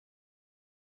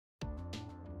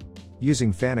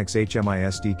using Fanuc's HMI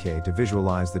SDK to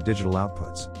visualize the digital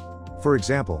outputs. For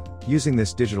example, using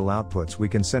this digital outputs we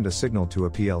can send a signal to a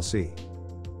PLC.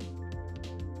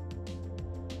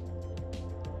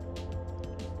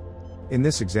 In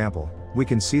this example, we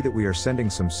can see that we are sending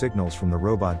some signals from the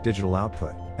robot digital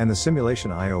output, and the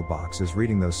simulation I/O box is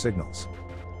reading those signals.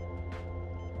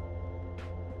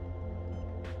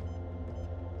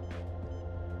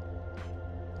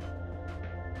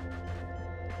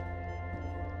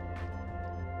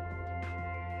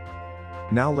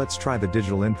 Now let's try the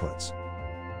digital inputs.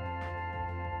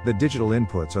 The digital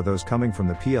inputs are those coming from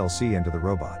the PLC into the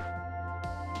robot.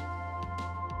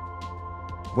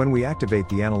 When we activate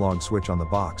the analog switch on the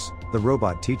box, the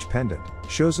robot teach pendant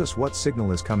shows us what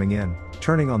signal is coming in,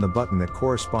 turning on the button that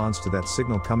corresponds to that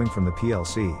signal coming from the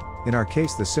PLC, in our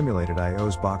case the simulated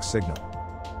I/O's box signal.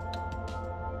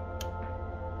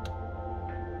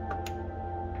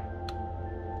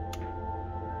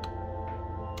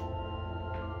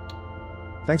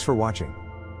 Thanks for watching.